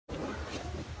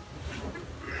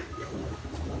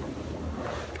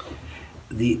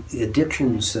The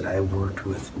addictions that I worked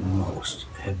with most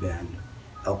have been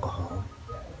alcohol,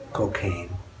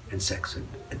 cocaine, and sex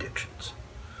addictions.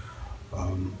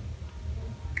 Um,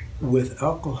 with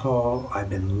alcohol, I've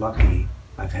been lucky.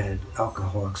 I've had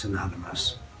Alcoholics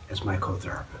Anonymous as my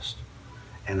co-therapist,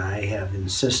 and I have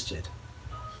insisted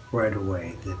right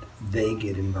away that they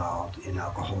get involved in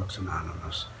Alcoholics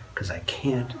Anonymous because I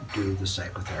can't do the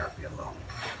psychotherapy alone.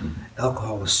 Mm-hmm.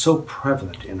 Alcohol is so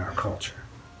prevalent in our culture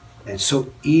and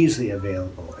so easily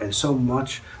available and so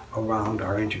much around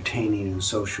our entertaining and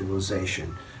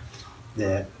socialization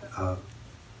that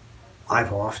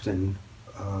I've often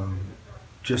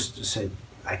just said,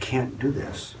 I can't do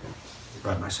this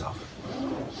by myself.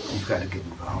 You've got to get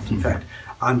involved. Mm-hmm. In fact,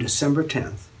 on December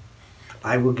 10th,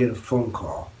 I will get a phone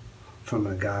call from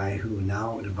a guy who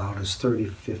now in about his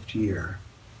 35th year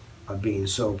of being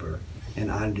sober.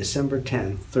 And on December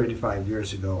 10th, 35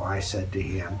 years ago, I said to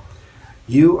him,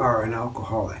 you are an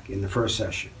alcoholic in the first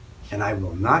session, and I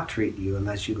will not treat you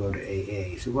unless you go to AA.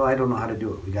 He said, well, I don't know how to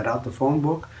do it. We got out the phone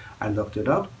book, I looked it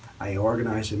up, I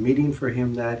organized a meeting for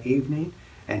him that evening,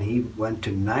 and he went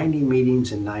to 90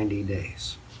 meetings in 90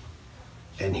 days.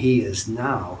 And he is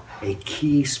now a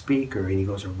key speaker, and he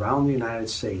goes around the United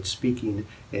States speaking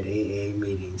at AA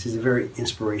meetings. He's a very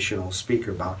inspirational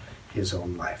speaker about his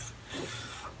own life.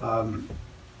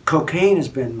 Cocaine has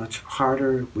been much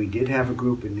harder. We did have a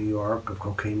group in New York of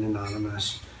Cocaine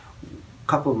Anonymous. A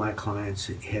couple of my clients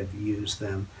have used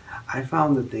them. I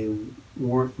found that they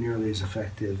weren't nearly as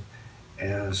effective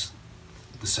as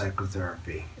the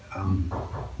psychotherapy.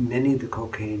 Many of the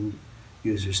cocaine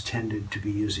users tended to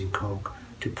be using coke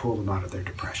to pull them out of their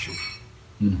depression.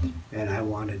 Mm-hmm. And I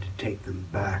wanted to take them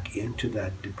back into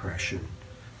that depression,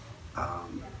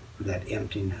 that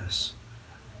emptiness,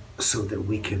 so that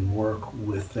we can work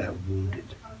with that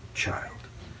wounded child.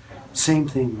 Same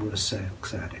thing with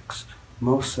sex addicts.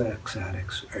 Most sex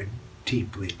addicts are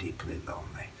deeply, deeply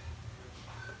lonely.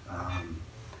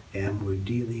 And we're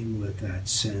dealing with that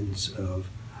sense of,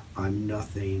 I'm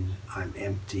nothing, I'm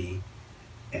empty.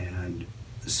 And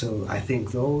so I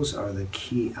think those are the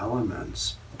key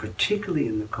elements, particularly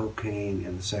in the cocaine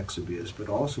and the sex abuse, but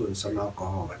also in some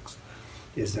alcoholics,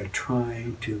 is they're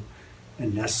trying to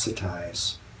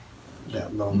anesthetize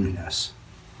that loneliness.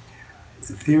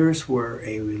 There's where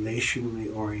a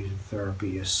relationally oriented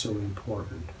therapy is so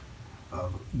important,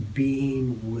 of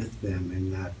being with them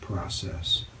in that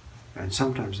process. And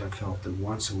sometimes I've felt that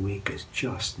once a week is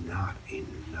just not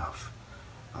enough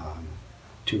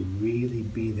to really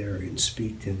be there and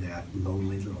speak to that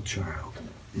lonely little child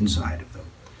inside of them.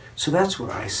 So that's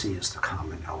what I see as the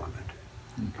common element.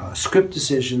 Script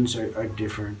decisions are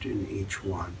different in each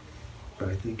one, but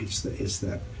I think it's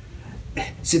that.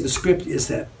 See, the script is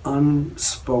that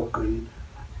unspoken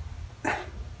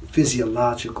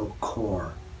physiological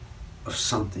core of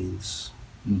something's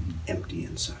empty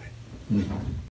inside. Mm-hmm.